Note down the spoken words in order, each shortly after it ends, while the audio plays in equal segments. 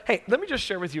Hey, let me just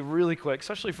share with you really quick,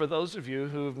 especially for those of you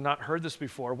who have not heard this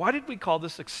before. Why did we call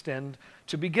this Extend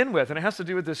to begin with? And it has to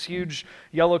do with this huge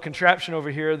yellow contraption over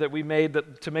here that we made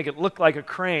to make it look like a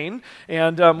crane.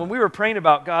 And when we were praying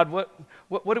about God,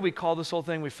 what do we call this whole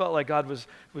thing? We felt like God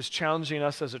was challenging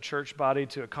us as a church body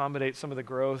to accommodate some of the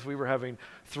growth. We were having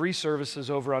 3 services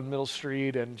over on Middle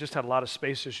Street and just had a lot of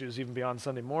space issues even beyond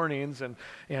Sunday mornings and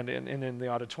in the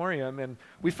auditorium. And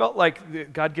we felt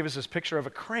like God gave us this picture of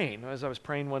a crane. As I was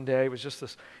praying one day, it was just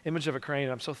this image of a crane.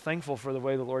 I'm so thankful for the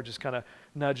way the Lord just kind of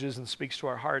nudges and speaks to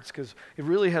our hearts, because it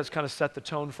really has kind of set the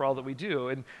tone for all that we do.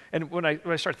 And when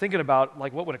I started thinking about,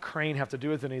 like, what would a crane have to do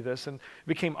with any of this, and it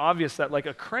became obvious that, like,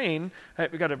 a crane,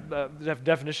 we got a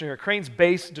definition here, a crane's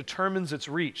base determines its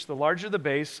reach. The larger the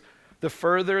base, the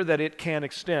further that it can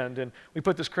extend. And we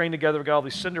put this crane together, we got all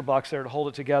these cinder blocks there to hold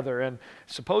it together, and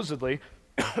supposedly,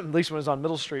 at least when it was on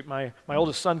Middle Street, my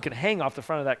oldest son can hang off the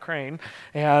front of that crane,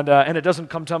 and it doesn't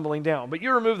come tumbling down. But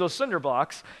you remove those cinder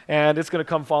blocks, and it's going to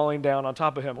come falling down on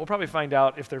top of him. We'll probably find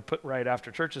out if they're put right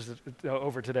after church is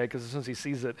over today, because as soon as he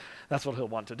sees it, that's what he'll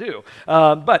want to do.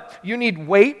 But you need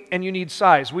weight and you need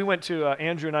size. We went to,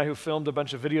 Andrew and I, who filmed a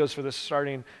bunch of videos for this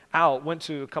starting out, went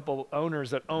to a couple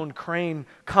owners that own crane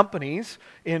companies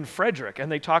in Frederick, and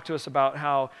they talked to us about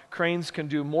how cranes can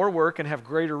do more work and have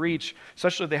greater reach,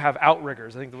 especially if they have outriggers.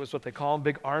 I think that was what they call them,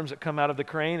 big arms that come out of the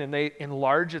crane, and they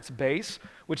enlarge its base,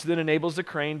 which then enables the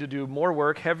crane to do more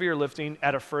work, heavier lifting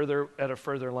at a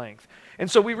further length. And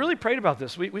so we really prayed about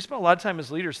this. We spent a lot of time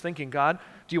as leaders thinking, God,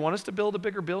 do you want us to build a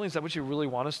bigger building? Is that what you really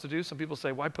want us to do? Some people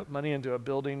say, why put money into a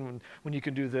building when you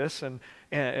can do this and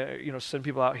send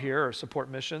people out here or support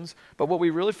missions? But what we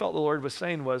really felt the Lord was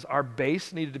saying was our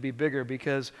base needed to be bigger,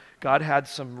 because God had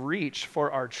some reach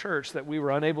for our church that we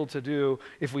were unable to do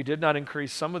if we did not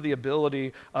increase some of the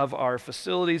ability of our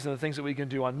facilities and the things that we can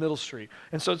do on Middle Street.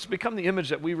 And so it's become the image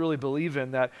that we really believe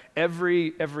in, that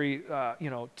every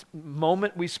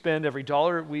moment we spend, every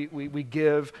dollar we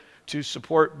give to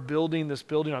support building this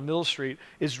building on Middle Street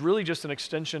is really just an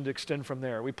extension to extend from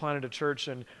there. We planted a church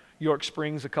in York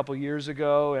Springs a couple years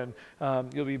ago,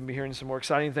 and you'll be hearing some more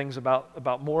exciting things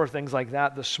about more things like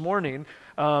that this morning.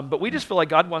 But we just feel like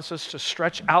God wants us to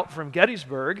stretch out from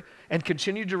Gettysburg and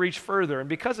continue to reach further. And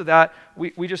because of that,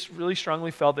 we just really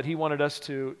strongly felt that He wanted us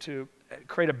to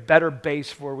create a better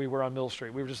base for where we were on Middle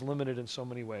Street. We were just limited in so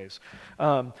many ways.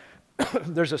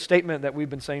 There's a statement that we've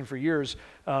been saying for years.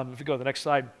 If you go to the next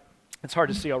slide, it's hard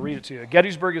to see. I'll read it to you.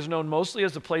 Gettysburg is known mostly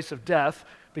as a place of death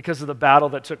because of the battle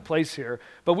that took place here.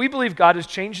 But we believe God is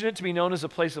changing it to be known as a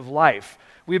place of life.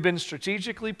 We've been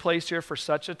strategically placed here for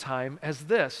such a time as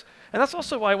this. And that's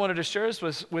also why I wanted to share this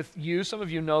with you. Some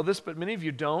of you know this, but many of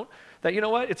you don't. That, you know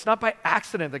what? It's not by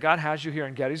accident that God has you here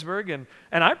in Gettysburg. And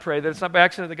I pray that it's not by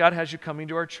accident that God has you coming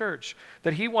to our church.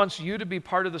 That He wants you to be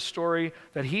part of the story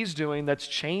that He's doing that's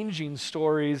changing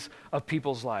stories of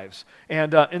people's lives.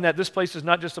 And that this place is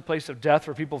not just a place of death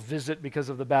where people visit because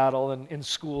of the battle and in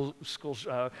school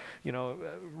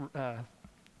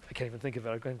I can't even think of it.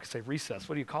 I'm going to say recess.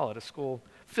 What do you call it? A school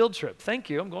field trip. Thank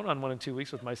you. I'm going on 1 in 2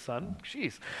 weeks with my son.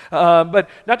 Jeez. But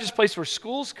not just a place where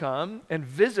schools come and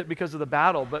visit because of the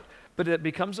battle, but it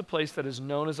becomes a place that is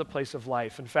known as a place of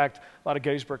life. In fact, a lot of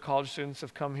Gettysburg college students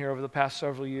have come here over the past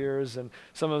several years, and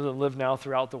some of them live now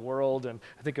throughout the world. And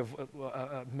I think of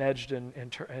Majd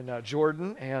in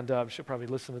Jordan, and she'll probably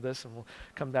listen to this and will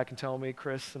come back and tell me,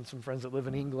 Chris and some friends that live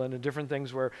in England, and different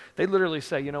things where they literally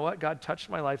say, you know what, God touched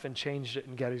my life and changed it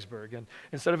in Gettysburg. And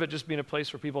instead of it just being a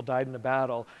place where people died in a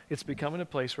battle, it's becoming a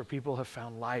place where people have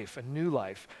found life, a new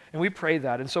life. And we pray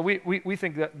that. And so we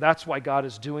think that that's why God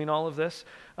is doing all of this.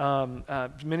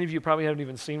 Many of you probably haven't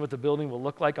even seen what the building will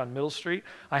look like on Middle Street.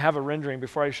 I have a rendering.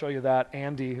 Before I show you that,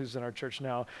 Andy, who's in our church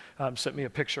now, sent me a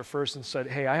picture first and said,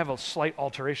 hey, I have a slight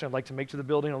alteration I'd like to make to the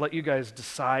building. I'll let you guys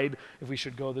decide if we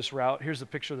should go this route. Here's a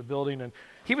picture of the building. And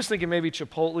he was thinking maybe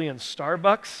Chipotle and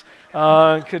Starbucks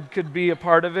could be a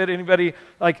part of it. Anybody,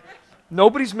 like,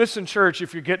 nobody's missing church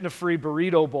if you're getting a free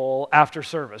burrito bowl after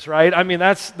service, right? I mean,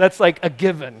 that's like a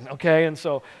given, okay? And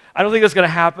so I don't think that's going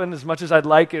to happen as much as I'd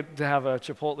like it to have a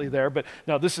Chipotle there. But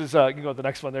no, this is, you can go to the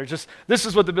next one there. This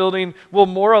is what the building will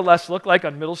more or less look like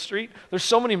on Middle Street. There's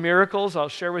so many miracles. I'll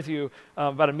share with you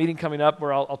about a meeting coming up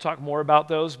where I'll talk more about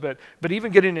those. But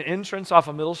even getting an entrance off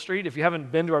of Middle Street, if you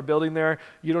haven't been to our building there,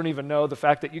 you don't even know the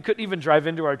fact that you couldn't even drive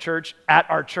into our church at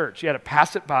our church. You had to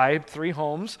pass it by 3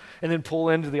 homes and then pull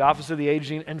into the Office of the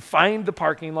Aging and find the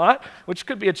parking lot, which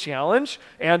could be a challenge.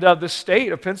 And the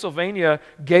state of Pennsylvania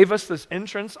gave us this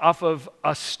entrance off of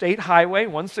a state highway,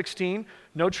 116,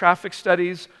 No traffic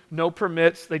studies, no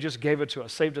permits. They just gave it to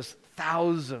us, saved us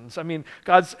thousands. I mean,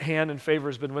 God's hand and favor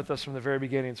has been with us from the very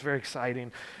beginning. It's very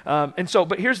exciting.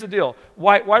 But here's the deal.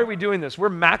 Why are we doing this? We're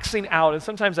maxing out. And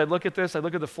sometimes I look at this, I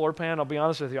look at the floor plan, I'll be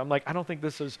honest with you. I'm like, I don't think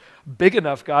this is big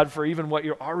enough, God, for even what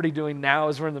you're already doing now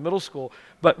as we're in the middle school.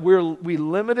 But we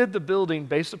limited the building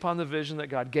based upon the vision that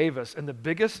God gave us. And the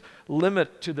biggest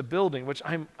limit to the building, which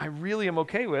I really am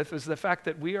okay with, is the fact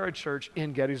that we are a church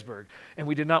in Gettysburg. And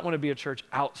we did not want to be a church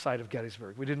outside of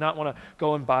Gettysburg. We did not want to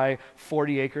go and buy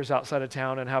 40 acres outside of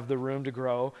town and have the room to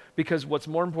grow, because what's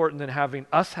more important than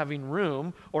having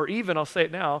room, or even, I'll say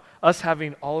it now, us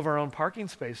having all of our own parking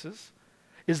spaces,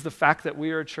 is the fact that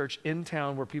we are a church in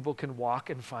town where people can walk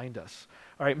and find us.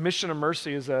 All right, Mission of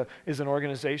Mercy is an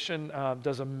organization,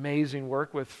 does amazing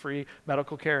work with free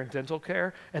medical care and dental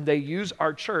care, and they use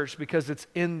our church because it's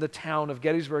in the town of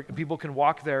Gettysburg, and people can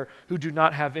walk there who do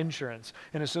not have insurance.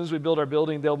 And as soon as we build our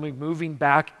building, they'll be moving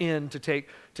back in to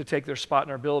take their spot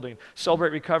in our building.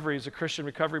 Celebrate Recovery is a Christian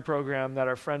recovery program that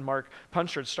our friend Mark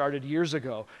Punchard started years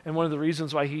ago. And one of the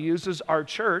reasons why he uses our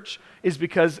church is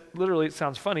because, literally, it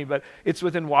sounds funny, but it's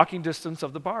within walking distance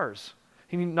of the bars.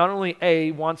 He not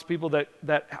only wants people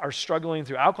that are struggling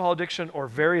through alcohol addiction or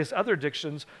various other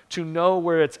addictions to know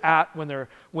where it's at when they're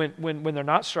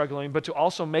not struggling, but to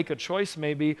also make a choice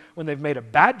maybe when they've made a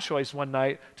bad choice one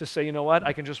night to say, you know what,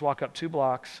 I can just walk up 2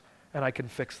 blocks and I can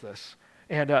fix this.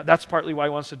 And that's partly why he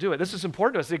wants to do it. This is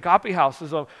important to us. The Agape House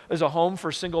is a home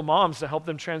for single moms to help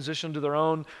them transition to their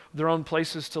own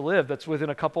places to live. That's within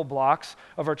a couple blocks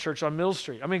of our church on Mill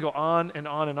Street. I'm going to go on and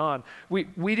on and on.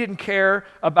 We didn't care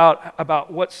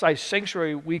about what size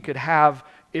sanctuary we could have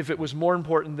if it was more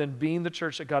important than being the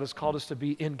church that God has called us to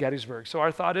be in Gettysburg. So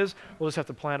our thought is, we'll just have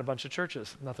to plant a bunch of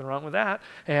churches. Nothing wrong with that.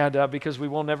 And because we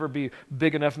will never be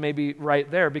big enough maybe right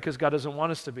there, because God doesn't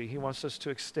want us to be. He wants us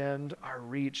to extend our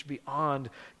reach beyond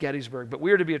Gettysburg. But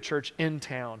we are to be a church in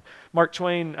town. Mark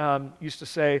Twain used to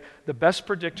say, the best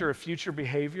predictor of future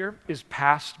behavior is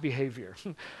past behavior.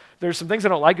 There's some things I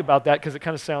don't like about that because it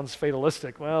kind of sounds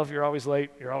fatalistic. Well, if you're always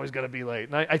late, you're always going to be late.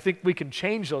 And I think we can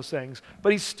change those things.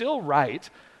 But he's still right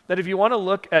that if you want to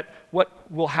look at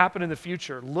what will happen in the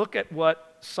future, look at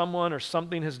what someone or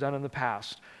something has done in the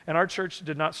past. And our church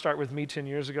did not start with me 10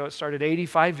 years ago. It started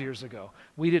 85 years ago.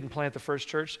 We didn't plant the first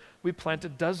church. We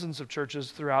planted dozens of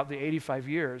churches throughout the 85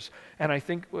 years. And I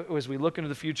think as we look into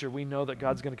the future, we know that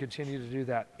God's going to continue to do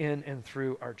that in and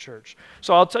through our church.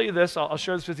 So I'll tell you this. I'll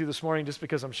share this with you this morning just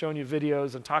because I'm showing you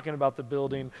videos and talking about the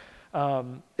building.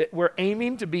 We're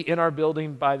aiming to be in our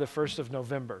building by the 1st of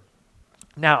November.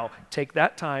 Now, take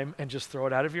that time and just throw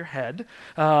it out of your head,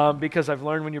 because I've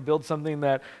learned when you build something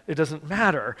that it doesn't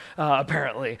matter,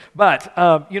 apparently. But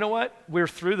you know what? We're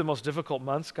through the most difficult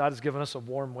months. God has given us a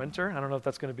warm winter. I don't know if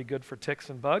that's going to be good for ticks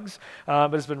and bugs,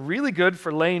 but it's been really good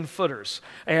for laying footers.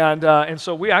 And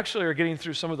so we actually are getting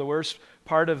through some of the worst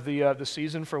part of the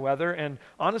season for weather, and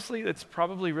honestly, it's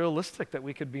probably realistic that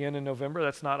we could be in November.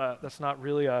 That's not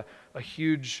really a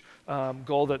huge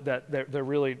goal that they're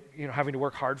really having to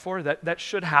work hard for. That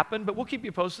should happen, but we'll keep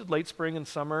you posted late spring and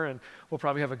summer, and we'll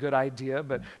probably have a good idea.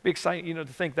 But be excited, to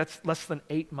think that's less than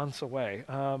 8 months away,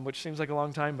 which seems like a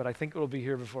long time, but I think it'll be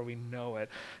here before we know it,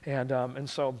 and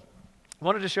so. I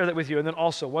wanted to share that with you. And then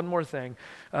also, one more thing.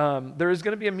 There is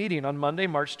going to be a meeting on Monday,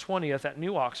 March 20th at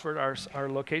New Oxford, our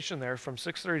location there, from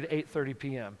 6:30 to 8:30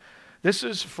 p.m. This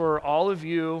is for all of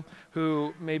you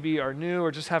who maybe are new or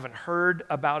just haven't heard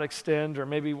about Extend or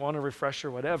maybe want a refresher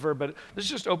or whatever, but this is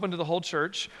just open to the whole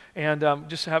church, and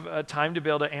just have a time to be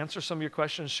able to answer some of your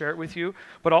questions, share it with you,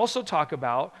 but also talk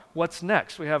about what's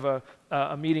next. We have a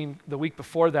meeting the week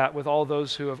before that with all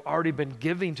those who have already been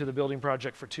giving to the building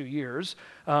project for 2 years,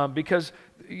 because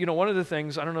one of the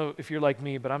things, I don't know if you're like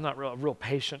me, but I'm not a real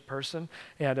patient person,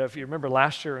 and if you remember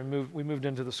last year we moved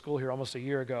into the school here almost a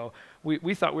year ago,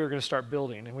 we thought we were going to start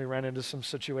building, and we ran into some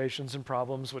situations and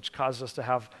problems which caused us to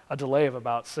have a delay of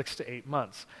about 6 to 8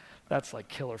 months. That's like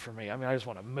killer for me. I mean, I just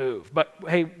want to move. But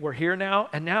hey, we're here now,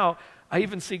 and now I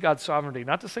even see God's sovereignty.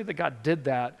 Not to say that God did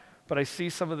that, but I see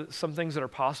some things that are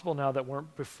possible now that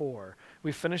weren't before.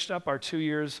 We finished up our 2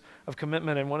 years of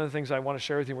commitment, and one of the things I want to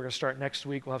share with you, we're going to start next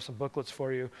week. We'll have some booklets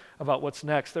for you about what's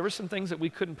next. There were some things that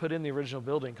we couldn't put in the original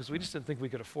building because we just didn't think we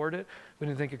could afford it. We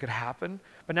didn't think it could happen.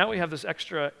 But now we have this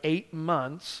extra 8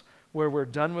 months where we're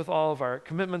done with all of our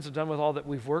commitments and done with all that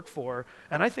we've worked for.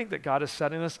 And I think that God is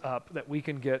setting us up that we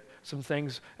can get some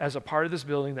things as a part of this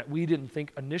building that we didn't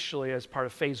think initially as part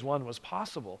of phase 1 was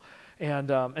possible.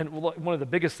 One of the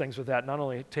biggest things with that, not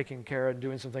only taking care and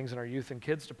doing some things in our youth and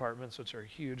kids departments, which are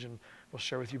huge, and we'll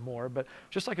share with you more, but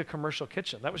just like a commercial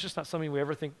kitchen. That was just not something we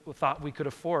ever thought we could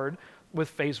afford with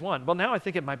phase one. Well, now I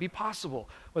think it might be possible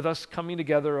with us coming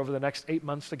together over the next 8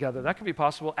 months together. That can be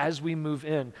possible as we move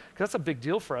in, because that's a big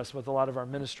deal for us with a lot of our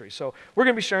ministry. So we're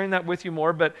going to be sharing that with you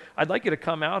more, but I'd like you to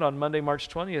come out on Monday, March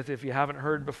 20th if you haven't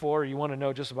heard before, or you want to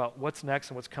know just about what's next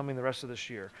and what's coming the rest of this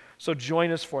year. So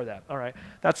join us for that. All right,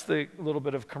 that's the little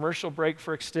bit of commercial break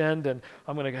for Extend, and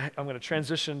I'm going to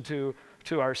transition to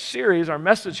our series, our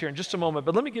message here in just a moment.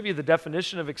 But let me give you the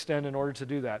definition of Extend in order to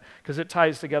do that, because it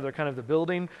ties together kind of the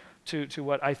building to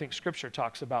what I think Scripture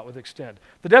talks about with Extend.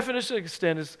 The definition of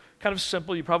Extend is kind of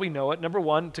simple. You probably know it. Number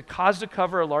one, to cause to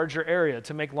cover a larger area,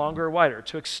 to make longer or wider,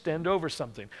 to extend over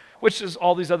something, which is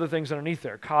all these other things underneath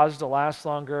there. Cause to last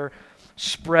longer,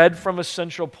 spread from a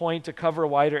central point to cover a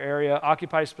wider area,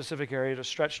 occupy a specific area to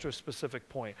stretch to a specific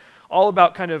point. All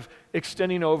about kind of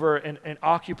extending over and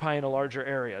occupying a larger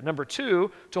area. Number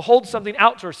two, to hold something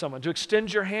out towards someone, to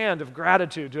extend your hand of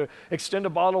gratitude, to extend a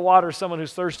bottle of water to someone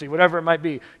who's thirsty, whatever it might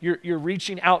be. You're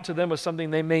reaching out to them with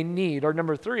something they may need. Or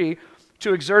number three,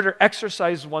 to exert or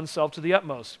exercise oneself to the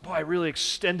utmost. Boy, I really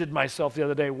extended myself the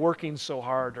other day working so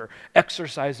hard or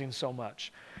exercising so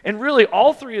much. And really,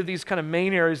 all three of these kind of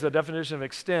main areas of the definition of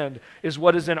extend is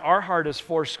what is in our heart as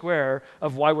Foursquare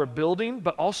of why we're building,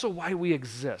 but also why we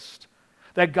exist.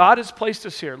 That God has placed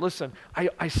us here. Listen,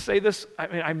 I say this,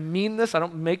 I mean this. I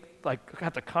don't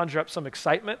have to conjure up some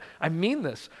excitement. I mean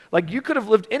this. Like, you could have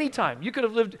lived any time. You could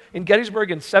have lived in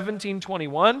Gettysburg in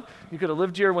 1721. You could have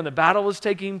lived here when the battle was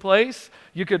taking place.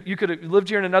 You could have lived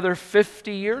here in another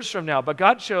 50 years from now. But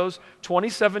God chose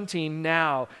 2017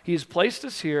 now. He's placed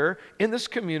us here in this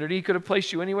community. He could have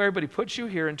placed you anywhere, but He put you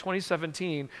here in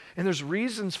 2017. And there's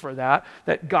reasons for that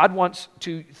God wants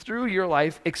to, through your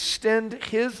life, extend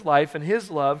His life and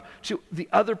His love to the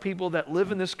other people that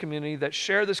live in this community, that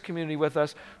share this community with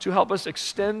us, to help us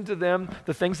extend to them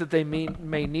the things that they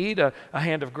may need, a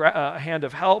hand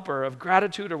of help or of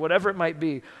gratitude or whatever it might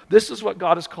be. This is what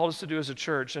God has called us to do as a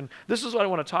church. And this is what I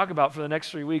want to talk about for the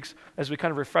next 3 weeks as we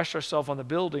kind of refresh ourselves on the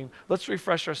building. Let's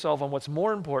refresh ourselves on what's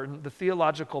more important, the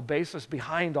theological basis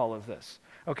behind all of this.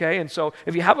 Okay? And so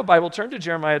if you have a Bible, turn to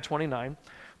Jeremiah 29.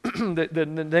 The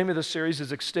name of the series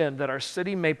is Extend, that our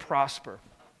city may prosper.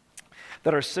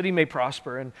 That our city may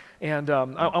prosper. And I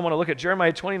want to look at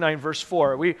Jeremiah 29, verse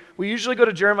 4. We usually go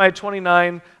to Jeremiah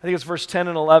 29, I think it's verse 10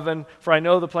 and 11. For I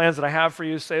know the plans that I have for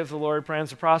you, saith the Lord, plans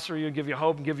to prosper you, give you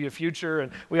hope and give you a future.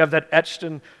 And we have that etched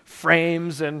in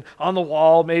frames and on the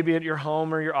wall, maybe at your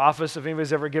home or your office, if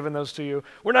anybody's ever given those to you.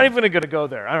 We're not even going to go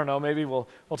there. I don't know, maybe we'll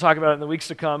talk about it in the weeks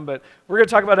to come. But we're going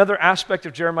to talk about another aspect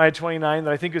of Jeremiah 29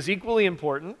 that I think is equally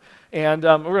important. And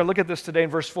we're going to look at this today in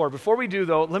verse 4. Before we do,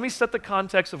 though, let me set the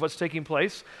context of what's taking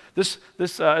place.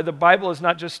 The Bible is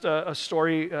not just a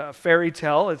story, fairy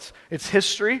tale. It's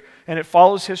history, and it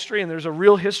follows history, and there's a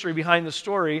real history behind the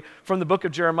story from the book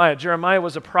of Jeremiah. Jeremiah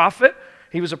was a prophet.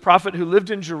 He was a prophet who lived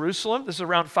in Jerusalem. This is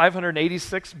around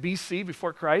 586 BC,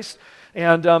 before Christ.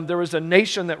 And there was a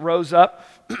nation that rose up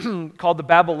called the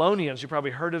Babylonians. You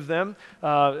probably heard of them.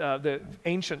 The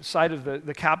ancient site of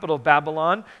the capital of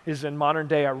Babylon is in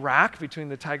modern-day Iraq, between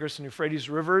the Tigris and Euphrates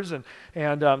rivers, and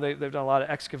they've done a lot of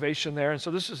excavation there. And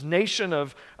so this is nation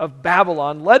of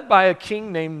Babylon, led by a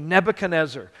king named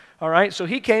Nebuchadnezzar. All right, so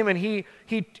he came and he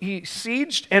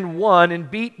sieged and won and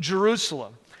beat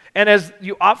Jerusalem. And as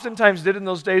you oftentimes did in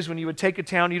those days when you would take a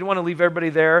town, you didn't want to leave everybody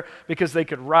there because they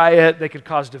could riot, they could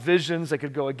cause divisions, they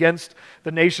could go against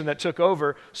the nation that took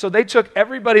over. So they took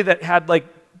everybody that had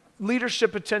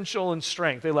leadership potential and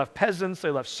strength. They left peasants,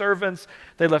 they left servants,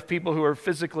 they left people who were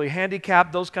physically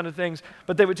handicapped, those kind of things.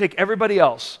 But they would take everybody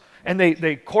else. And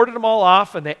they corded them all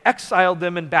off, and they exiled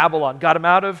them in Babylon, got them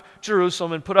out of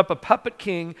Jerusalem, and put up a puppet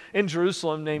king in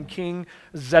Jerusalem named King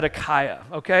Zedekiah.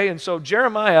 Okay, and so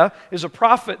Jeremiah is a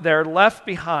prophet there left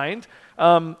behind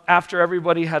after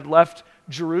everybody had left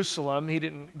Jerusalem. He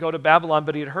didn't go to Babylon,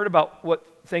 but he had heard about what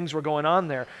things were going on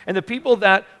there. And the people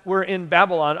that were in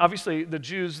Babylon, obviously the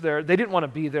Jews there, they didn't want to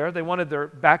be there. They wanted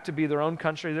back to be their own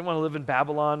country. They didn't want to live in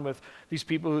Babylon with these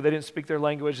people who they didn't speak their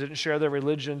language, didn't share their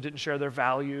religion, didn't share their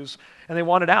values, and they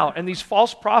wanted out. And these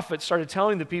false prophets started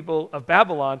telling the people of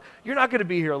Babylon, you're not going to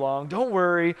be here long. Don't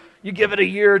worry. You give it a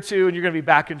year or two, and you're going to be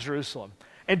back in Jerusalem.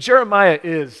 And Jeremiah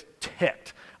is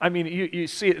ticked. I mean, you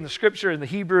see it in the scripture, in the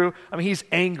Hebrew. I mean, he's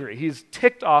angry. He's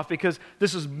ticked off because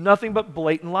this is nothing but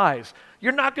blatant lies.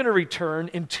 You're not going to return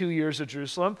in 2 years to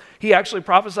Jerusalem. He actually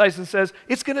prophesies and says,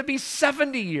 it's going to be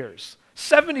 70 years.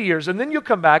 70 years, and then you'll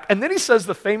come back, and then he says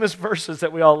the famous verses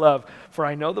that we all love. For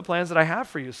I know the plans that I have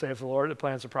for you, saith the Lord, the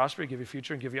plans to prosper, give you a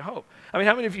future, and give you hope. I mean,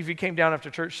 how many of you, if you came down after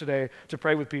church today to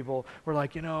pray with people, were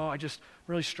like, I just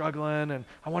really struggling, and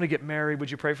I want to get married, would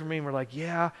you pray for me? And we're like,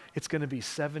 yeah, it's going to be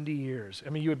 70 years. I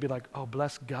mean, you would be like, oh,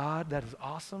 bless God, that is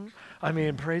awesome. I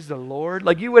mean, praise the Lord.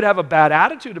 Like, you would have a bad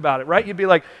attitude about it, right? You'd be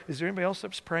like, is there anybody else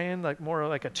that's praying like more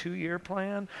like a 2-year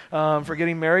plan for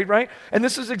getting married, right? And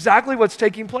this is exactly what's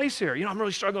taking place here. I'm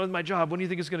really struggling with my job. When do you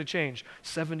think it's going to change?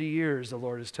 70 years, the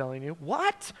Lord is telling you.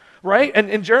 What? Right?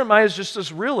 And Jeremiah is just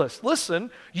this realist. Listen,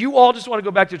 you all just want to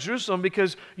go back to Jerusalem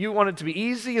because you want it to be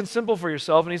easy and simple for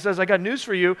yourself. And he says, I got news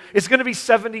for you. It's going to be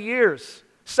 70 years.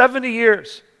 70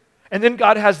 years. And then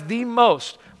God has the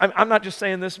most, I'm not just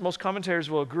saying this, most commentators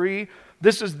will agree,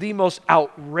 this is the most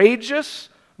outrageous,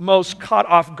 most caught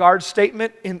off guard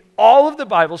statement in all of the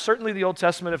Bible, certainly the Old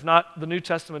Testament, if not the New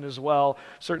Testament as well.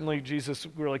 Certainly Jesus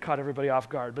really caught everybody off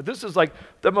guard. But this is like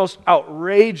the most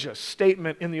outrageous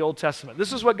statement in the Old Testament.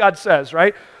 This is what God says,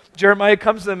 right? Jeremiah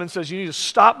comes to them and says, you need to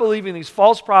stop believing these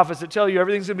false prophets that tell you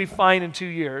everything's going to be fine in 2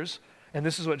 years. And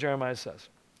this is what Jeremiah says.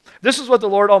 This is what the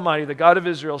Lord Almighty, the God of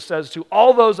Israel, says to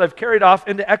all those I've carried off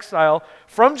into exile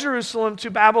from Jerusalem to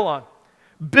Babylon.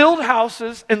 Build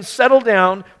houses and settle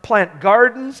down, plant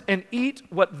gardens and eat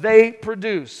what they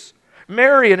produce.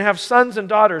 Marry and have sons and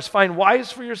daughters. Find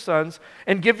wives for your sons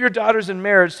and give your daughters in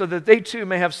marriage so that they too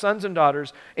may have sons and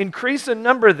daughters. Increase in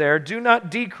number there, do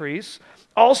not decrease.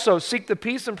 Also seek the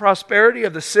peace and prosperity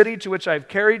of the city to which I've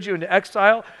carried you into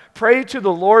exile. Pray to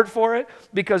the Lord for it,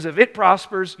 because if it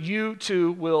prospers, you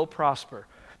too will prosper.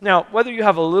 Now, whether you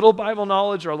have a little Bible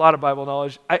knowledge or a lot of Bible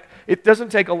knowledge, it doesn't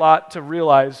take a lot to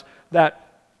realize that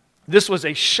this was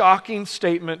a shocking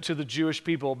statement to the Jewish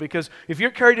people, because if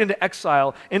you're carried into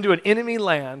exile, into an enemy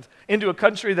land, into a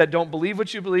country that don't believe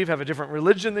what you believe, have a different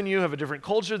religion than you, have a different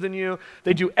culture than you,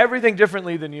 they do everything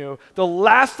differently than you, the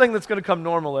last thing that's going to come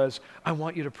normal is, I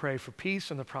want you to pray for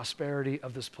peace and the prosperity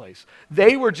of this place.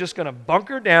 They were just going to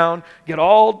bunker down, get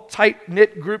all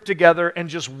tight-knit grouped together, and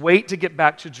just wait to get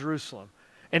back to Jerusalem.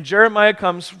 And Jeremiah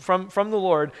comes from the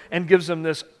Lord and gives them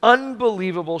this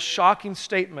unbelievable, shocking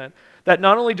statement that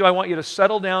not only do I want you to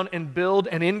settle down and build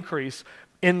and increase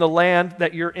in the land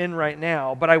that you're in right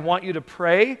now, but I want you to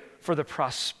pray for the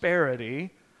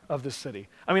prosperity of the city.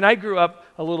 I mean, I grew up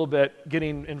a little bit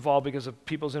getting involved because of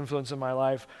people's influence in my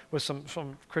life with some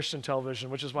Christian television,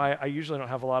 which is why I usually don't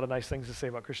have a lot of nice things to say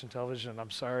about Christian television. I'm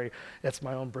sorry, that's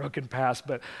my own broken past,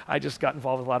 but I just got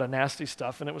involved with a lot of nasty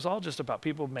stuff, and it was all just about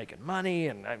people making money,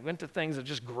 and I went to things that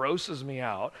just grosses me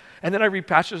out. And then I read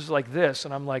passages like this,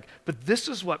 and I'm like, but this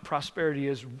is what prosperity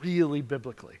is really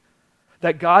biblically.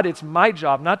 That God, it's my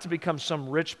job not to become some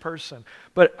rich person,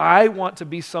 but I want to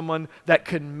be someone that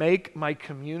can make my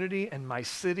community and my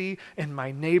city and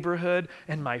my neighborhood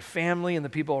and my family and the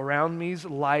people around me's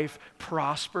life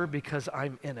prosper because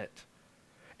I'm in it.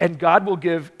 And God will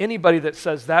give anybody that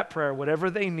says that prayer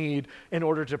whatever they need in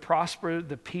order to prosper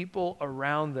the people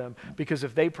around them, because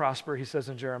if they prosper, he says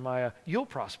in Jeremiah, you'll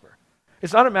prosper.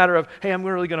 It's not a matter of, hey, I'm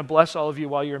really going to bless all of you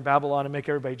while you're in Babylon and make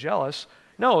everybody jealous.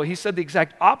 No, he said the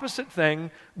exact opposite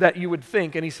thing that you would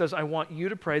think, and he says, I want you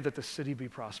to pray that the city be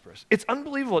prosperous. It's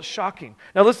unbelievable. It's shocking.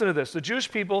 Now listen to this. The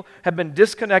Jewish people have been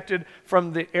disconnected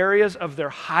from the areas of their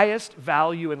highest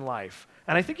value in life.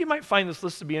 And I think you might find this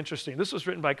list to be interesting. This was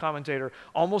written by a commentator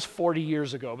almost 40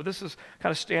 years ago, but this is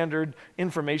kind of standard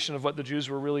information of what the Jews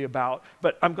were really about.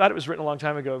 But I'm glad it was written a long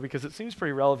time ago because it seems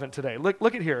pretty relevant today.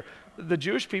 Look at here. The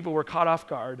Jewish people were caught off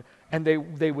guard, and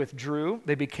they withdrew.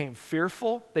 They became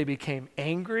fearful. They became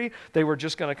angry. They were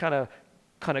just going to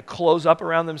kind of close up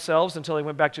around themselves until they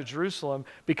went back to Jerusalem,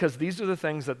 because these are the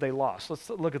things that they lost. Let's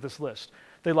look at this list.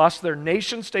 They lost their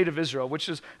nation state of Israel, which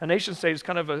is a nation state is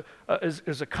kind of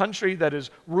is a country that is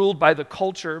ruled by the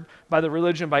culture, by the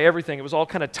religion, by everything. It was all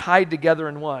kind of tied together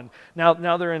in one.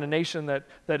 Now they're in a nation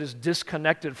that is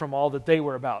disconnected from all that they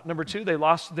were about. Number 2, they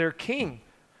lost their king.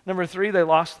 Number 3, they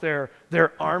lost their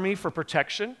army for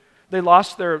protection. They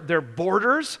lost their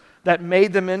borders that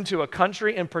made them into a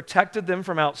country and protected them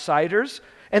from outsiders.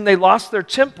 And they lost their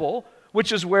temple,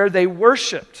 which is where they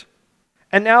worshiped.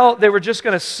 And now they were just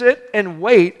going to sit and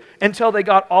wait until they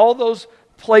got all those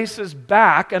places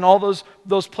back and all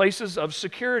those places of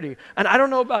security. And I don't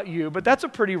know about you, but that's a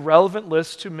pretty relevant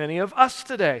list to many of us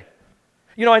today.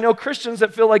 I know Christians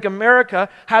that feel like America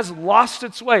has lost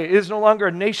its way. It is no longer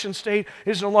a nation state.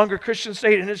 It is no longer a Christian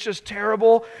state, and it's just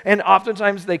terrible. And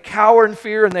oftentimes they cower in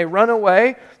fear and they run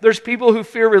away. There's people who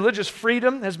fear religious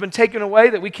freedom has been taken away,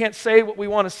 that we can't say what we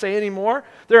want to say anymore.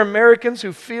 There are Americans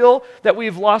who feel that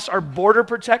we've lost our border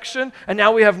protection, and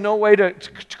now we have no way to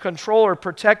control or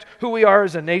protect who we are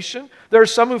as a nation. There are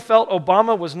some who felt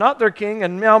Obama was not their king,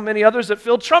 and now many others that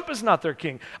feel Trump is not their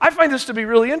king. I find this to be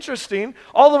really interesting,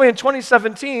 all the way in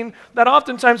 2017, that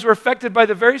oftentimes we're affected by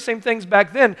the very same things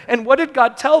back then. And what did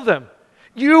God tell them?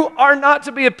 You are not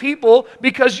to be a people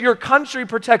because your country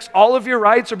protects all of your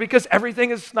rights, or because everything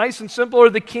is nice and simple, or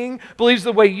the king believes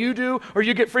the way you do, or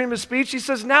you get freedom of speech. He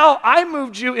says, now I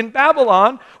moved you in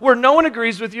Babylon where no one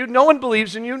agrees with you, no one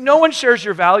believes in you, no one shares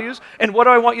your values. And what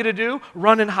do I want you to do?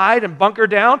 Run and hide and bunker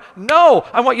down? No,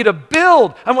 I want you to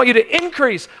build. I want you to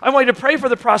increase. I want you to pray for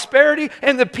the prosperity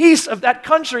and the peace of that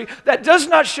country that does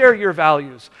not share your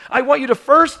values. I want you to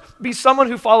first be someone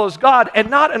who follows God and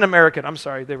not an American. I'm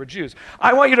sorry, they were Jews.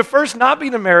 I want you to first not be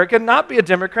an American, not be a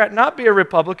Democrat, not be a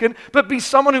Republican, but be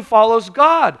someone who follows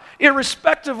God.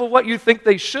 Irrespective of what you think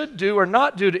they should do or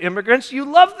not do to immigrants, you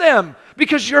love them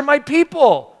because you're my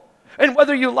people. And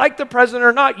whether you like the president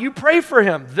or not, you pray for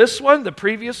him. This one, the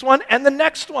previous one, and the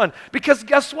next one. Because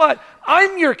guess what?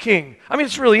 I'm your king. I mean,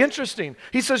 it's really interesting.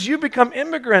 He says, you become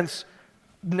immigrants,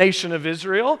 nation of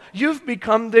Israel. You've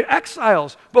become the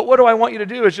exiles. But what do I want you to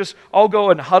do is just all go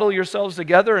and huddle yourselves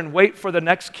together and wait for the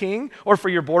next king, or for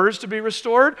your borders to be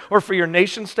restored, or for your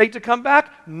nation state to come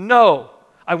back? No.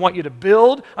 I want you to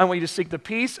build. I want you to seek the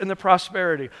peace and the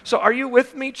prosperity. So are you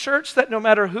with me, church, that no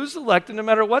matter who's elected, no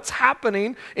matter what's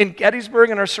happening in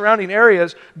Gettysburg and our surrounding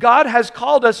areas, God has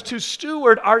called us to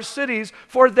steward our cities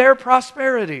for their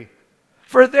prosperity,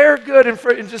 for their good, and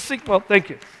to seek, well,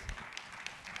 thank you.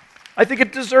 I think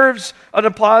it deserves an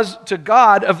applause to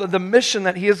God of the mission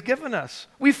that He has given us.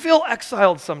 We feel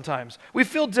exiled sometimes. We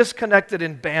feel disconnected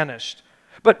and banished.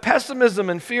 But pessimism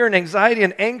and fear and anxiety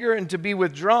and anger and to be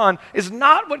withdrawn is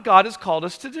not what God has called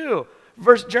us to do.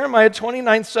 Jeremiah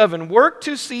 29:7, work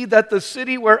to see that the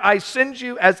city where I send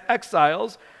you as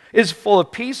exiles is full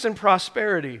of peace and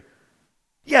prosperity.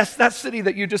 Yes, that city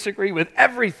that you disagree with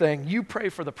everything, you pray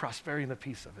for the prosperity and the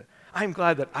peace of it. I'm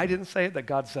glad that I didn't say it, that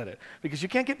God said it. Because you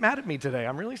can't get mad at me today.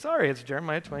 I'm really sorry. It's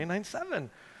Jeremiah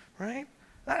 29:7, right?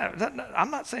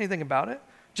 I'm not saying anything about it.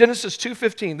 Genesis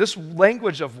 2:15, this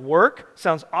language of work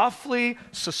sounds awfully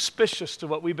suspicious to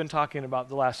what we've been talking about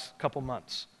the last couple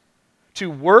months. To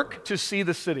work to see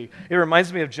the city. It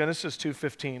reminds me of Genesis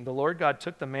 2:15. The Lord God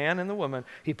took the man and the woman,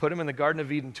 He put them in the Garden of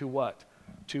Eden to what?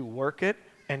 To work it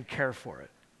and care for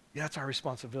it. Yeah, that's our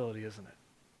responsibility, isn't it?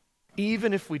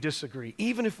 Even if we disagree,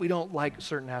 even if we don't like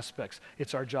certain aspects,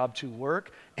 it's our job to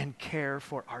work and care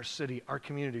for our city, our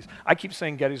communities. I keep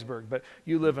saying Gettysburg, but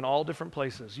you live in all different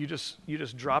places. You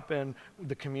just drop in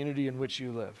the community in which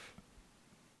you live.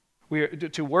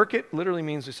 To work it literally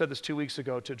means, we said this 2 weeks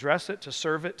ago, to dress it, to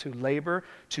serve it, to labor,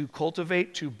 to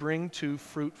cultivate, to bring to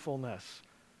fruitfulness.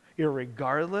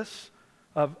 Irregardless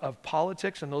of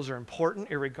politics, and those are important,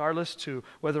 irregardless to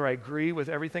whether I agree with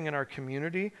everything in our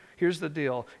community. Here's the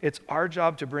deal. It's our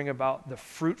job to bring about the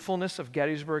fruitfulness of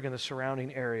Gettysburg and the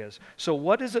surrounding areas. So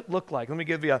what does it look like? Let me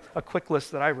give you a quick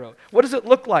list that I wrote. What does it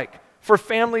look like for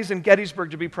families in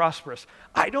Gettysburg to be prosperous?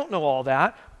 I don't know all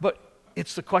that, but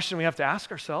it's the question we have to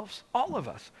ask ourselves, all of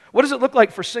us. What does it look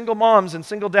like for single moms and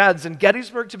single dads in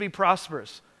Gettysburg to be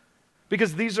prosperous?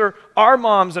 Because these are our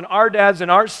moms and our dads in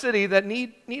our city that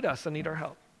need us and need our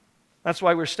help. That's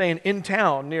why we're staying in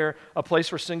town near a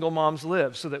place where single moms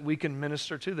live, so that we can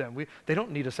minister to them. They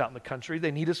don't need us out in the country.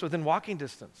 They need us within walking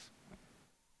distance.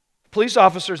 Police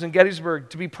officers in Gettysburg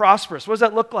to be prosperous. What does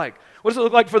that look like? What does it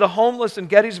look like for the homeless in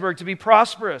Gettysburg to be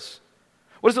prosperous?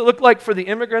 What does it look like for the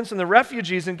immigrants and the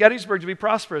refugees in Gettysburg to be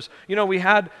prosperous? You know, we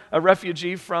had a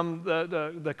refugee from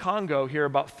the Congo here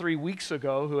about 3 weeks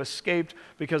ago who escaped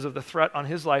because of the threat on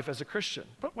his life as a Christian.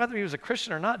 But whether he was a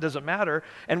Christian or not doesn't matter,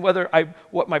 and whether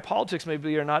what my politics may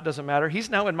be or not doesn't matter.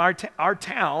 He's now in our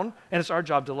town, and it's our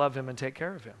job to love him and take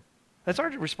care of him. That's our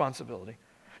responsibility.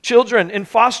 Children in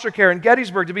foster care in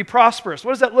Gettysburg to be prosperous.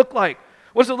 What does that look like?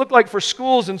 What does it look like for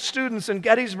schools and students in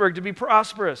Gettysburg to be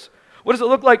prosperous? What does it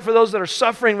look like for those that are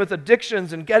suffering with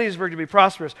addictions in Gettysburg to be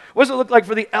prosperous? What does it look like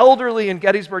for the elderly in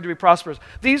Gettysburg to be prosperous?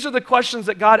 These are the questions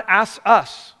that God asks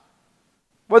us.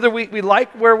 Whether we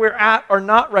like where we're at or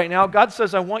not right now, God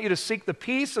says, I want you to seek the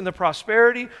peace and the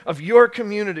prosperity of your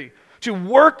community, to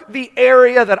work the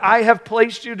area that I have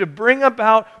placed you to bring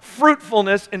about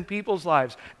fruitfulness in people's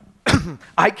lives.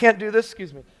 I can't do this,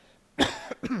 excuse me.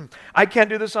 I can't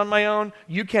do this on my own.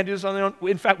 You can't do this on your own.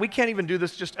 In fact, we can't even do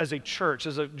this just as a church,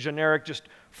 as a generic, just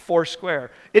four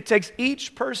square. It takes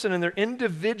each person and their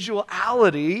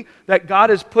individuality that God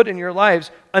has put in your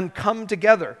lives and come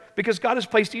together. Because God has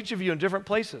placed each of you in different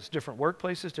places, different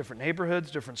workplaces, different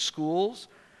neighborhoods, different schools.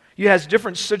 You have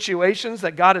different situations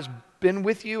that God has been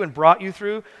with you and brought you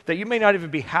through that you may not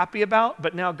even be happy about,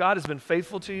 but now God has been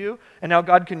faithful to you, and now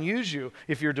God can use you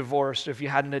if you're divorced, if you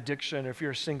had an addiction, if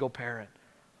you're a single parent.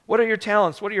 What are your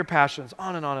talents? What are your passions?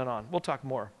 On and on and on. We'll talk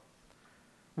more.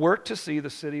 Work to see the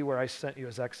city where I sent you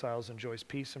as exiles enjoys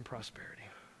peace and prosperity.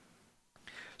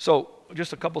 So,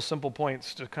 just a couple simple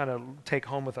points to kind of take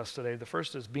home with us today. The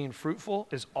first is being fruitful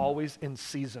is always in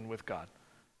season with God.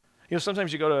 You know,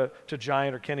 sometimes you go to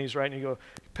Giant or Kenny's, right, and you go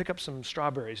pick up some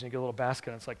strawberries, and you get a little basket,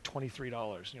 and it's like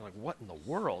 $23. And you're like, what in the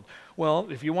world? Well,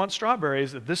 if you want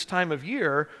strawberries at this time of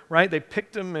year, right, they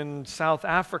picked them in South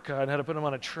Africa and had to put them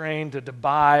on a train to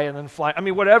Dubai and then fly. I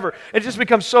mean, whatever. It just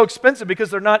becomes so expensive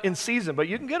because they're not in season, but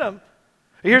you can get them.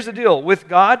 Here's the deal. With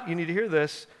God, you need to hear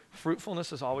this,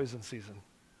 fruitfulness is always in season.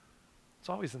 It's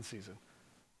always in season.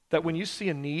 That when you see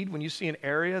a need, when you see an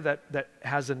area that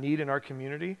has a need in our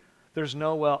community, there's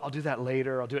no, well, I'll do that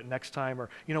later, I'll do it next time, or,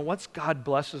 you know, once God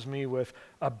blesses me with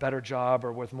a better job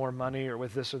or with more money or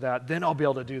with this or that, then I'll be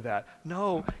able to do that.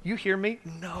 No, you hear me?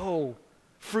 No.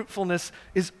 Fruitfulness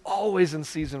is always in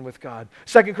season with God.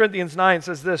 2 Corinthians 9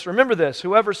 says this, remember this,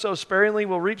 whoever sows sparingly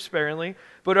will reap sparingly,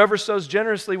 but whoever sows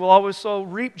generously will also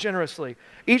reap generously.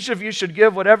 Each of you should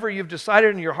give whatever you've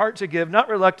decided in your heart to give, not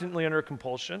reluctantly under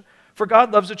compulsion, for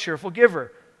God loves a cheerful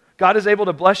giver. God is able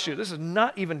to bless you. This is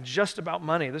not even just about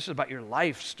money. This is about your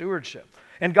life stewardship.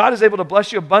 And God is able to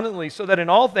bless you abundantly so that in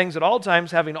all things, at all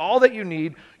times, having all that you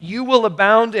need, you will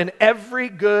abound in every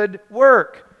good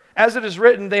work. As it is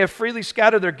written, they have freely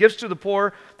scattered their gifts to the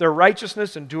poor. Their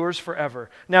righteousness endures forever.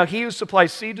 Now he who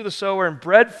supplies seed to the sower and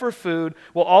bread for food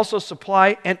will also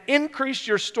supply and increase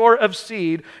your store of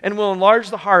seed and will enlarge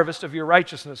the harvest of your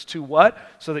righteousness. To what?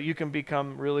 So that you can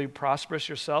become really prosperous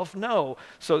yourself? No,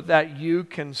 so that you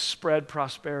can spread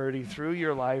prosperity through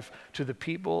your life to the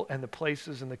people and the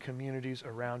places and the communities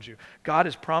around you. God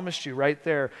has promised you right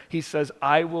there. He says,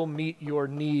 I will meet your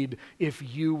need if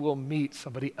you will meet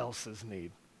somebody else's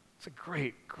need. It's a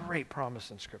great, great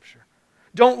promise in Scripture.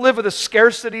 Don't live with a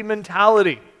scarcity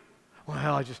mentality. Well,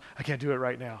 I can't do it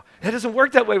right now. It doesn't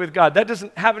work that way with God. That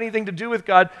doesn't have anything to do with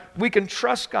God. We can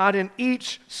trust God in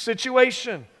each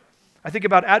situation. I think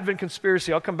about Advent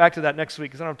Conspiracy. I'll come back to that next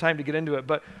week because I don't have time to get into it.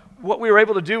 But what we were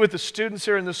able to do with the students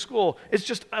here in the school is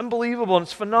just unbelievable and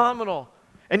it's phenomenal.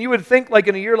 And you would think like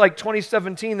in a year like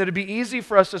 2017 that it'd be easy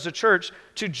for us as a church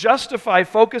to justify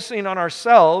focusing on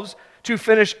ourselves to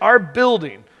finish our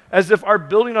building, as if our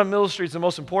building on Mill Street is the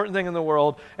most important thing in the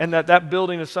world and that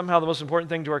building is somehow the most important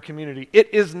thing to our community.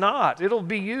 It is not. It'll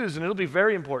be used and it'll be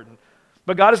very important.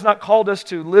 But God has not called us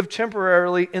to live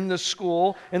temporarily in the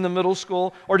school, in the middle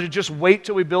school, or to just wait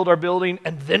till we build our building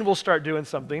and then we'll start doing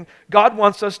something. God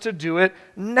wants us to do it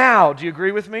now. Do you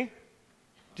agree with me?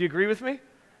 Do you agree with me?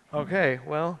 Okay,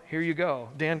 well, here you go.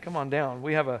 Dan, come on down.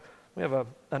 We have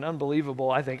an unbelievable,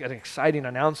 I think, an exciting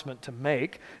announcement to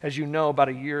make. As you know, about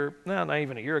a year, no, not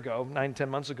even a year ago, 9-10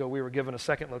 months ago, we were given a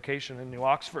second location in New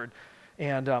Oxford.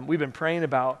 And we've been praying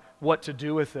about what to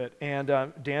do with it. And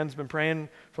Dan's been praying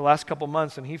for the last couple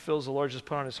months, and he feels the Lord just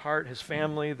put on his heart, his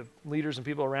family, the leaders and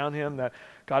people around him, that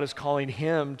God is calling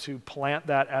him to plant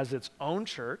that as its own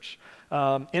church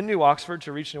in New Oxford,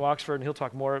 to reach New Oxford, and he'll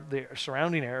talk more of the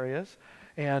surrounding areas.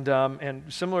 And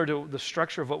similar to the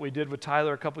structure of what we did with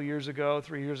Tyler a couple years ago,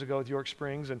 3 years ago with York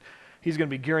Springs, and he's going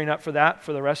to be gearing up for that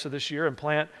for the rest of this year and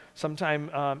plant sometime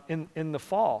in the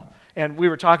fall. And we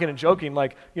were talking and joking,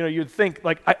 like, you know, you'd think,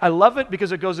 like, I love it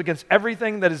because it goes against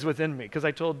everything that is within me. Because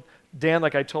I told Dan,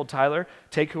 like I told Tyler,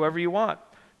 take whoever you want.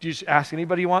 You just ask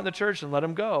anybody you want in the church and let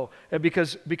them go. And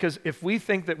because if we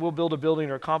think that we'll build a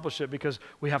building or accomplish it because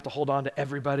we have to hold on to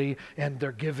everybody and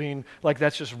they're giving, like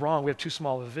that's just wrong. We have too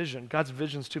small of a vision. God's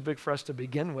vision's too big for us to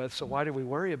begin with, so why do we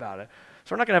worry about it?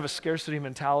 So we're not going to have a scarcity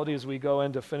mentality as we go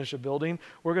in to finish a building.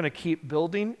 We're going to keep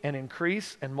building and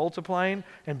increase and multiplying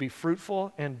and be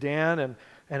fruitful. And Dan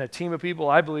and a team of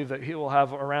people I believe that he will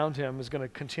have around him is going to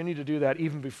continue to do that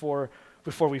even before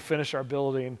we finish our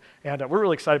building. And we're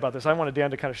really excited about this. I wanted Dan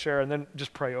to kind of share and then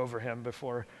just pray over him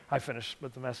before I finish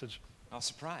with the message. Oh,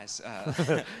 surprise.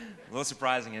 A little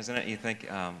surprising, isn't it? You think,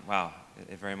 wow,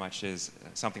 it very much is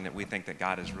something that we think that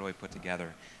God has really put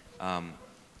together.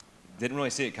 Didn't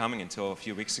really see it coming until a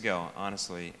few weeks ago,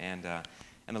 honestly. And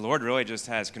the Lord really just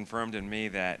has confirmed in me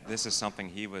that this is something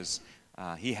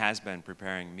He has been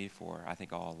preparing me for, I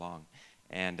think, all along.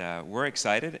 And we're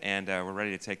excited, and we're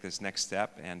ready to take this next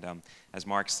step. And as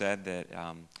Mark said, that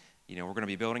we're going to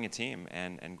be building a team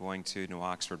and going to New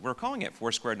Oxford. We're calling it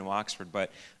Foursquare New Oxford,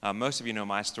 but most of you know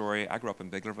my story. I grew up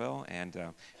in Biglerville, and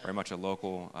very much a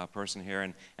local person here.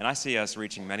 And I see us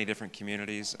reaching many different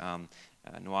communities,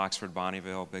 New Oxford,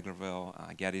 Bonnieville,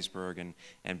 Biglerville, Gettysburg,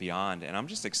 and beyond. And I'm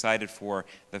just excited for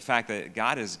the fact that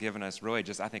God has given us really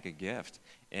just, I think, a gift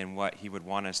in what he would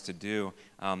want us to do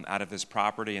out of this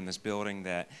property and this building,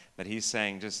 that he's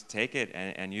saying, just take it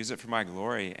and use it for my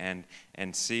glory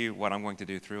and see what I'm going to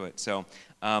do through it. So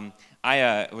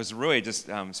I was really just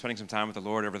spending some time with the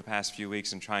Lord over the past few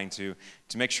weeks and trying to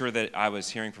make sure that I was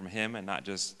hearing from him and not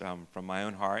just from my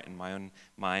own heart and my own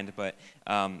mind, but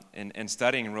in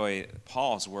studying really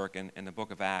Paul's work in the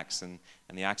book of Acts and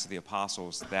the Acts of the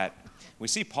Apostles, that we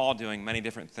see Paul doing many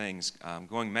different things,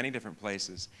 going many different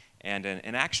places. And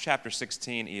in Acts chapter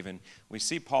 16 even, we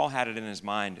see Paul had it in his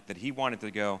mind that he wanted to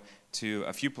go to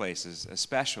a few places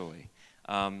especially.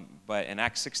 But in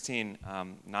Acts 16,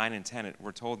 9 and 10,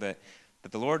 we're told that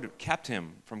the Lord kept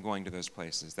him from going to those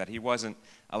places, that he wasn't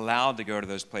allowed to go to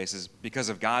those places because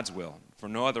of God's will. For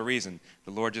no other reason,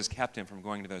 the Lord just kept him from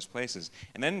going to those places.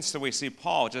 And then so we see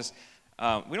Paul just,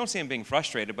 we don't see him being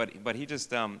frustrated, but he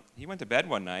just, he went to bed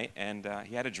one night and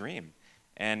he had a dream.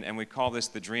 And we call this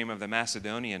the dream of the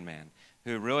Macedonian man,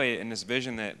 who really, in this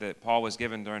vision that Paul was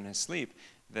given during his sleep,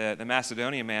 the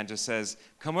Macedonian man just says,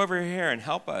 come over here and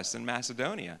help us in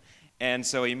Macedonia. And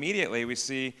so immediately we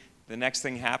see the next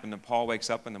thing happen, that Paul wakes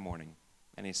up in the morning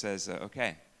and he says,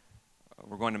 okay,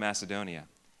 we're going to Macedonia.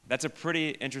 That's a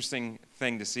pretty interesting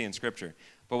thing to see in Scripture.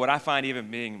 But what I find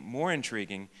even being more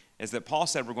intriguing is that Paul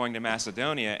said we're going to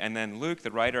Macedonia, and then Luke,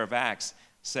 the writer of Acts,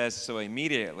 says, so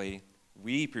immediately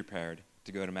we prepared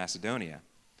to go to Macedonia.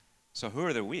 So who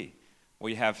are the we? Well,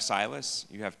 you have Silas,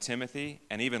 you have Timothy,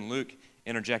 and even Luke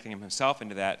interjecting himself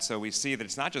into that. So we see that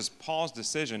it's not just Paul's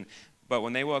decision, but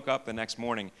when they woke up the next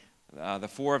morning, the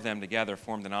four of them together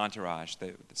formed an entourage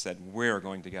that said, we're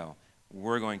going to go.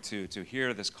 We're going to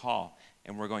hear this call,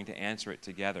 and we're going to answer it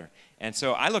together. And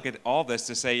so I look at all this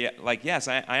to say, like, yes,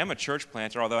 I am a church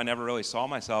planter, although I never really saw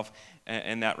myself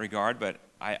in that regard, but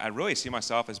I really see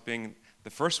myself as being the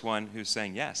first one who's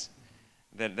saying yes.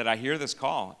 That I hear this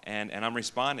call, and I'm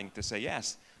responding to say,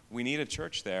 yes, we need a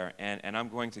church there, and I'm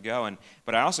going to go.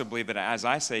 But I also believe that as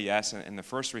I say yes in the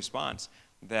first response,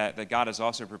 that God is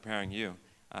also preparing you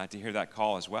to hear that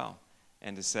call as well,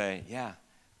 and to say, yeah,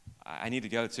 I need to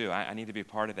go too. I need to be a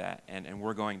part of that, and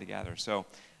we're going together. So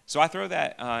I throw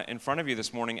that in front of you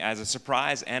this morning as a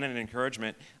surprise and an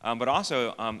encouragement, but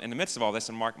also in the midst of all this,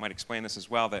 and Mark might explain this as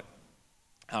well, that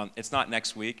it's not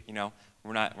next week.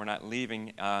 We're not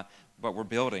leaving. But we're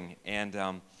building.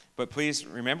 But please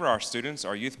remember our students,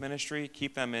 our youth ministry.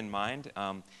 Keep them in mind,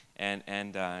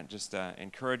 and just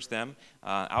encourage them.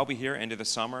 I'll be here into the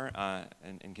summer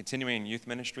and continuing youth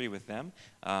ministry with them.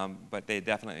 But they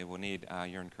definitely will need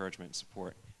your encouragement and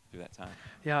support through that time.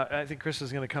 Yeah, I think Chris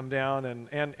is going to come down,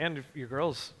 and your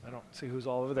girls, I don't see who's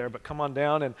all over there, but come on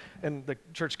down, and the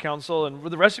church council, and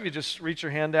the rest of you just reach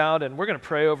your hand out, and we're going to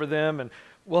pray over them, and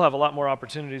we'll have a lot more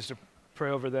opportunities to pray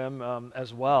over them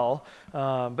as well.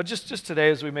 But just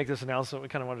today, as we make this announcement, we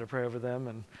kind of wanted to pray over them.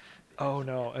 And oh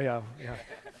no, yeah,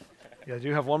 I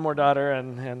do have one more daughter,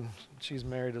 and she's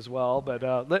married as well. But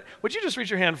would you just reach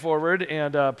your hand forward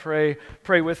and pray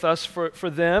with us for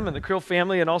them and the Creel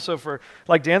family, and also for,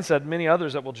 like Dan said, many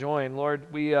others that will join.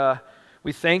 Lord,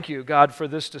 we thank you, God, for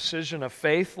this decision of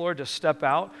faith, Lord, to step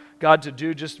out, God, to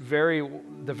do just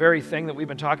the very thing that we've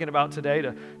been talking about today,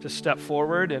 to step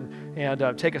forward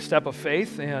and take a step of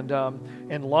faith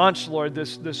and launch, Lord,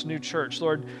 this new church.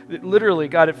 Lord, literally,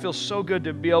 God, it feels so good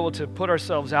to be able to put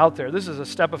ourselves out there. This is a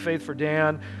step of faith for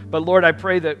Dan, but Lord, I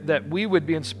pray that we would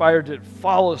be inspired to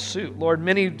follow suit. Lord,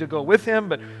 many to go with him,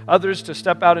 but others to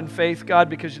step out in faith, God,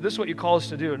 because this is what you call us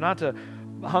to do, not to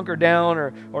hunker down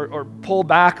or pull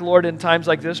back, Lord, in times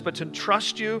like this, but to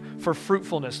trust you for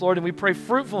fruitfulness, Lord. And we pray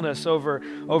fruitfulness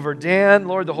over Dan,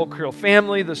 Lord, the whole Creel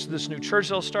family, this new church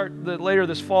that'll start later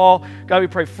this fall. God, we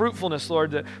pray fruitfulness, Lord,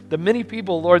 that the many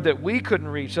people, Lord, that we couldn't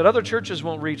reach, that other churches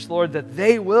won't reach, Lord, that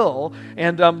they will.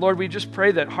 And Lord, we just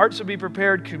pray that hearts would be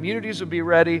prepared, communities would be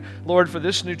ready, Lord, for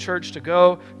this new church to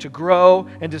go, to grow,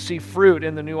 and to see fruit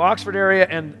in the New Oxford area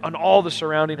and on all the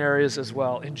surrounding areas as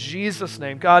well. In Jesus'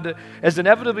 name, God, as an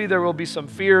inevitably there will be some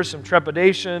fear, some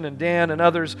trepidation, and Dan and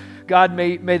others, God,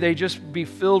 may they just be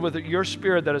filled with your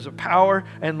Spirit that is a power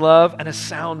and love and a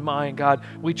sound mind, God.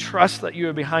 We trust that you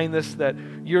are behind this, that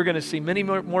you're going to see many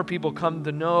more people come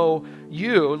to know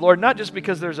you, Lord, not just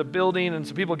because there's a building and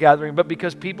some people gathering, but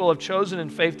because people have chosen in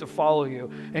faith to follow you.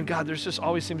 And God, there's just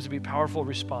always seems to be a powerful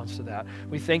response to that.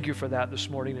 We thank you for that this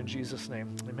morning in Jesus'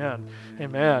 name. Amen.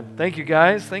 Amen. Thank you,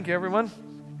 guys. Thank you, everyone.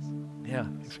 Yeah,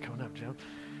 thanks for coming up, Jim.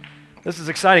 This is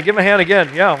exciting. Give him a hand again.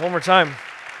 Yeah, one more time.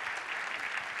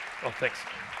 Oh, thanks.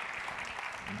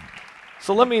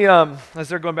 So let me, as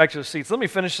they're going back to the seats, let me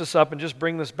finish this up and just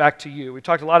bring this back to you. We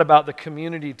talked a lot about the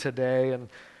community today, and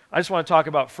I just want to talk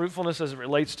about fruitfulness as it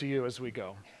relates to you as we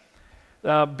go.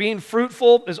 Being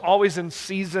fruitful is always in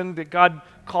season, that God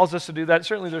calls us to do that.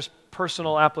 Certainly there's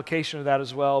personal application of that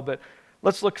as well, but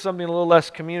let's look at something a little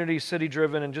less community,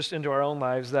 city-driven, and just into our own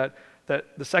lives. That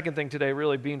the second thing today,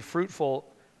 really being fruitful,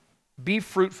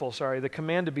 the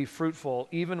command to be fruitful,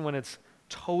 even when it's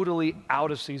totally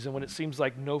out of season, when it seems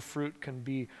like no fruit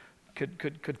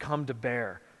could come to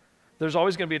bear. There's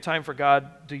always going to be a time for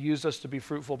God to use us to be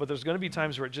fruitful, but there's going to be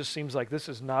times where it just seems like this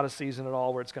is not a season at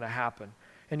all where it's going to happen.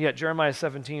 And yet Jeremiah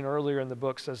 17 earlier in the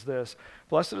book says this,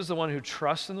 "Blessed is the one who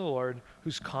trusts in the Lord,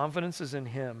 whose confidence is in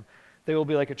him. They will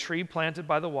be like a tree planted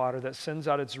by the water that sends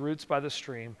out its roots by the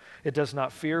stream. It does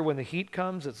not fear when the heat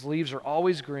comes. Its leaves are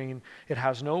always green. It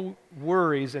has no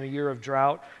worries in a year of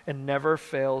drought and never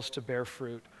fails to bear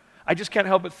fruit." I just can't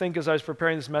help but think as I was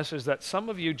preparing this message that some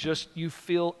of you you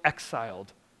feel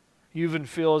exiled. You even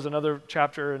feel, as another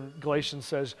chapter in Galatians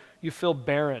says, you feel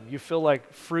barren. You feel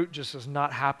like fruit just has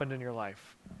not happened in your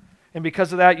life. And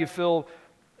because of that, you feel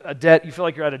you feel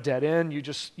like you're at a dead end.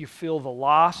 You feel the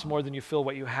loss more than you feel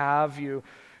what you have. You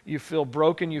feel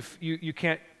broken. You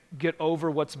can't get over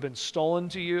what's been stolen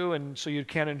to you, and so you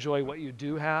can't enjoy what you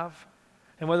do have.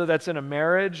 And whether that's in a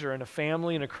marriage or in a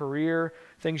family, in a career,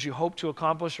 things you hope to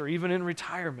accomplish, or even in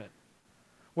retirement,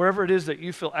 wherever it is that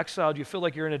you feel exiled, you feel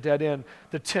like you're in a dead end,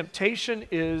 the temptation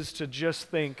is to just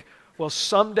think, well,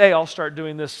 someday I'll start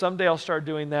doing this, someday I'll start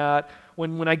doing that.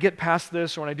 When I get past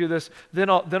this or when I do this, then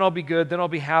I'll be good, then I'll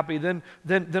be happy, then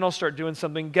I'll start doing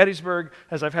something. Gettysburg,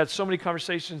 as I've had so many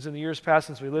conversations in the years past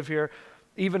since we live here,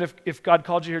 even if God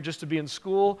called you here just to be in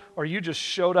school, or you just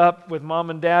showed up with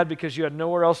mom and dad because you had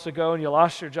nowhere else to go and you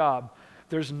lost your job,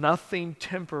 there's nothing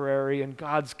temporary in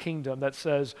God's kingdom that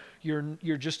says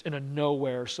you're just in a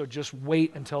nowhere, so just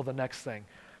wait until the next thing.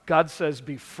 God says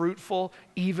be fruitful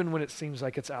even when it seems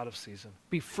like it's out of season.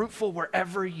 Be fruitful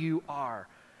wherever you are.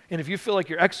 And if you feel like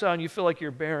you're exiled and you feel like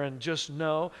you're barren, just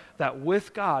know that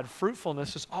with God,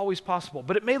 fruitfulness is always possible.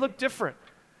 But it may look different.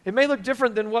 It may look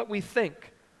different than what we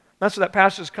think. That's where that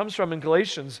passage comes from in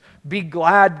Galatians. Be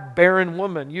glad, barren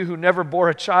woman, you who never bore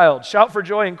a child. Shout for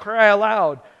joy and cry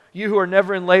aloud, you who are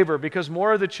never in labor, because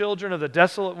more are the children of the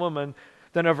desolate woman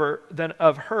than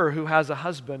of her who has a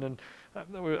husband. And I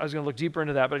was going to look deeper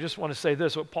into that, but I just want to say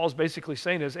this. What Paul's basically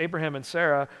saying is Abraham and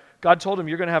Sarah, God told them,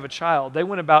 you're going to have a child. They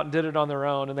went about and did it on their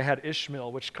own, and they had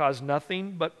Ishmael, which caused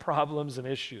nothing but problems and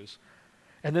issues.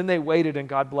 And then they waited, and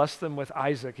God blessed them with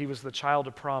Isaac. He was the child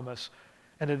of promise.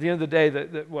 And at the end of the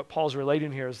day, what Paul's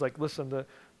relating here is like, listen,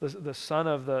 the son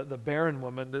of the barren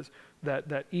woman,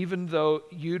 that even though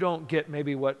you don't get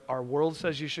maybe what our world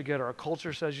says you should get or our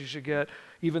culture says you should get,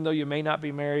 even though you may not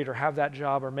be married or have that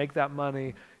job or make that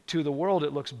money, to the world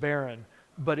it looks barren.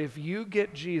 But if you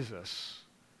get Jesus,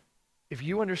 if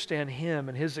you understand him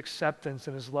and his acceptance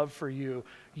and his love for you,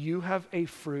 you have a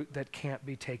fruit that can't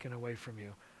be taken away from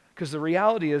you. Because the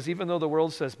reality is, even though the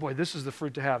world says, boy, this is the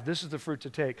fruit to have, this is the fruit to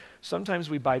take, sometimes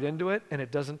we bite into it and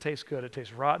it doesn't taste good. It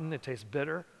tastes rotten, it tastes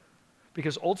bitter.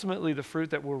 Because ultimately the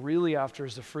fruit that we're really after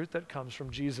is the fruit that comes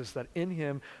from Jesus, that in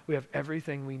him we have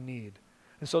everything we need.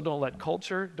 And so don't let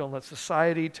culture, don't let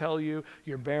society tell you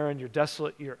you're barren, you're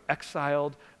desolate, you're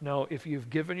exiled. No, if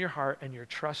you've given your heart and your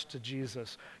trust to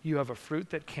Jesus, you have a fruit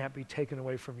that can't be taken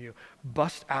away from you.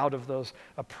 Bust out of those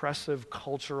oppressive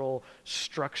cultural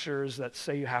structures that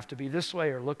say you have to be this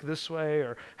way or look this way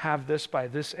or have this by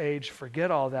this age. Forget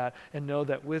all that and know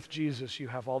that with Jesus you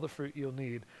have all the fruit you'll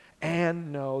need.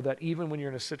 And know that even when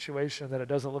you're in a situation that it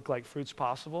doesn't look like fruit's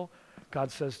possible, God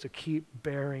says to keep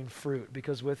bearing fruit,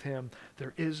 because with him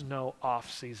there is no off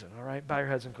season. All right? Bow your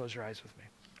heads and close your eyes with me.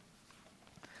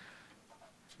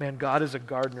 Man, God is a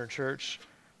gardener, church.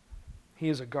 He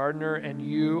is a gardener, and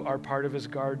you are part of his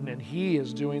garden, and he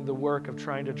is doing the work of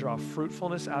trying to draw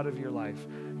fruitfulness out of your life.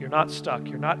 You're not stuck.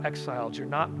 You're not exiled. You're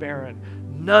not barren.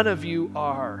 None of you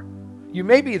are. You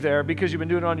may be there because you've been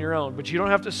doing it on your own, but you don't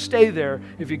have to stay there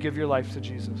if you give your life to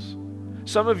Jesus.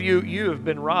 Some of you have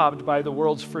been robbed by the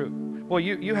world's fruit. Well,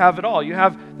 you have it all. You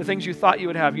have the things you thought you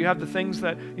would have. You have the things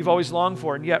that you've always longed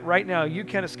for. And yet right now you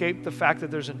can't escape the fact that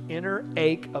there's an inner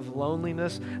ache of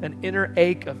loneliness, an inner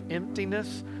ache of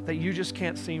emptiness that you just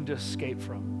can't seem to escape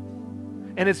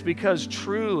from. And it's because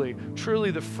truly,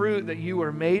 truly the fruit that you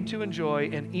are made to enjoy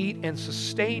and eat and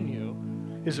sustain you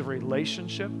is a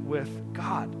relationship with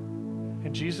God.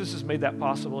 And Jesus has made that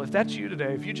possible. If that's you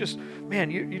today, if you just,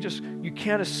 man, you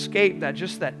can't escape that,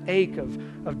 just that ache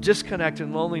of disconnect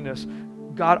and loneliness,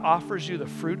 God offers you the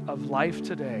fruit of life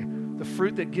today, the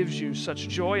fruit that gives you such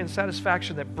joy and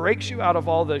satisfaction that breaks you out of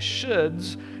all the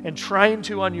shoulds and trying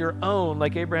to on your own,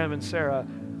 like Abraham and Sarah,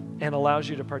 and allows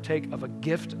you to partake of a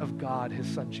gift of God, his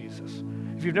son Jesus.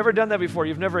 If you've never done that before,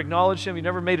 you've never acknowledged him, you've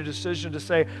never made a decision to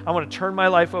say, I want to turn my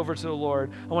life over to the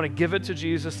Lord, I want to give it to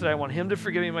Jesus today, I want him to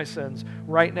forgive me my sins,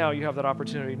 right now you have that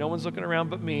opportunity. No one's looking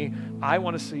around but me. I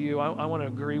want to see you. I want to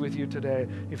agree with you today.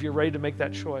 If you're ready to make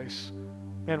that choice,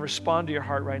 man, respond to your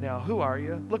heart right now. Who are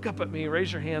you? Look up at me,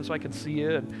 raise your hand so I can see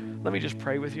you, and let me just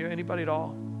pray with you. Anybody at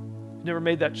all? You never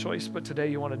made that choice, but today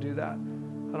you want to do that.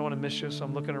 I don't want to miss you, so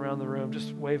I'm looking around the room.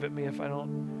 Just wave at me if I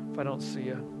don't see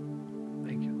you.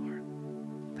 Thank you, Lord.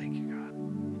 Thank you, God.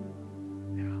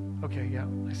 Yeah. Okay, yeah.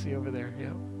 I see you over there.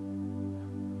 Yeah.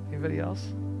 Anybody else?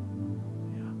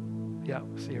 Yeah. Yeah.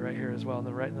 I see you right here as well, and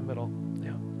then right in the middle.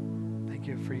 Yeah. Thank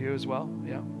you for you as well.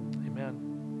 Yeah.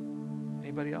 Amen.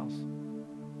 Anybody else?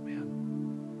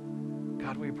 Man.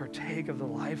 God, we partake of the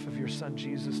life of your son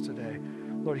Jesus today.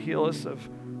 Lord, heal us of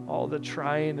all the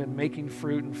trying and making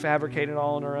fruit and fabricating it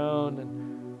all on our own,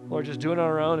 and Lord, just doing it on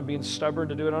our own and being stubborn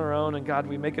to do it on our own. And God,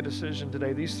 we make a decision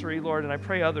today, these three, Lord, and I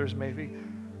pray others maybe,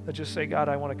 that just say, God,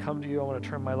 I want to come to you. I want to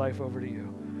turn my life over to you.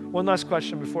 One last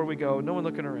question before we go. No one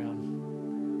looking around.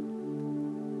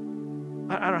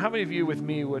 I don't know, how many of you with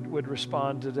me would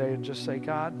respond today and just say,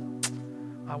 God,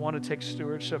 I want to take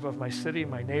stewardship of my city,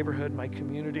 my neighborhood, my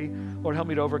community. Lord, help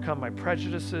me to overcome my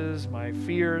prejudices, my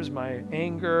fears, my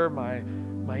anger, my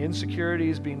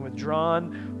insecurities, being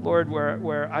withdrawn, Lord,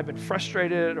 where I've been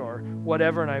frustrated or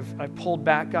whatever, and I've pulled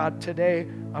back. God, today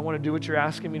I want to do what you're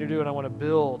asking me to do, and I want to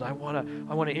build. I want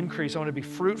to increase. I want to be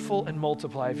fruitful and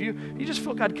multiply. If you just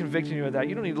feel God convicting you of that,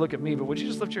 you don't need to look at me, but would you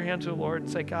just lift your hand to the Lord and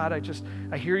say, God,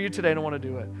 I hear you today and I want to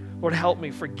do it. Lord, help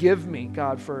me. Forgive me,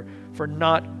 God, for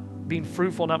not being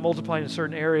fruitful, not multiplying in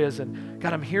certain areas. And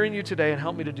God, I'm hearing you today, and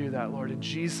help me to do that, Lord. In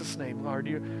Jesus' name, Lord,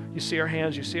 you see our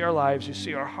hands, you see our lives, you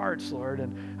see our hearts, Lord.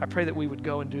 And I pray that we would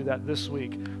go and do that this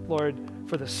week, Lord,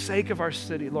 for the sake of our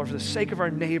city, Lord, for the sake of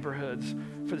our neighborhoods,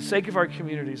 for the sake of our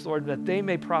communities, Lord, that they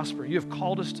may prosper. You have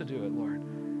called us to do it, Lord.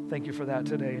 Thank you for that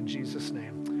today in Jesus'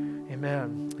 name.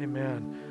 Amen. Amen.